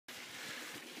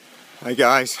Hey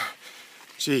guys,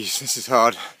 jeez, this is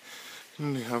hard.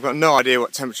 I've got no idea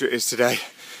what temperature it is today.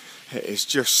 It is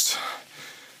just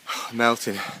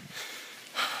melting,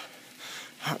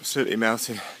 absolutely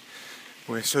melting.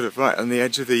 We're sort of right on the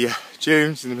edge of the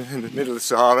dunes in the middle of the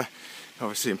Sahara.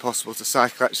 Obviously impossible to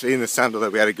cycle actually in the sand,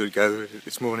 although we had a good go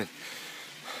this morning.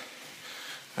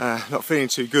 Not feeling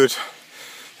too good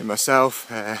in myself.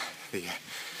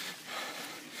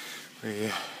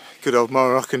 The good old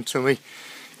Moroccan tummy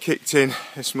kicked in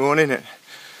this morning at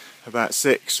about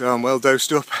 6, so I'm well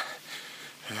dosed up.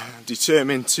 I'm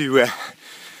determined to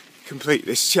complete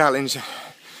this challenge,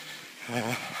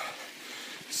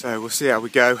 so we'll see how we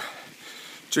go.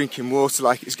 Drinking water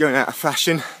like it's going out of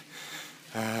fashion,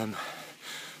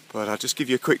 but I'll just give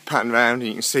you a quick pan round and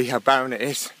you can see how barren it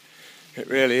is. It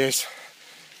really is,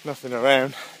 nothing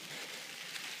around.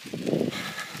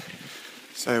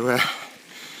 So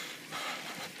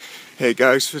here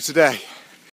goes for today.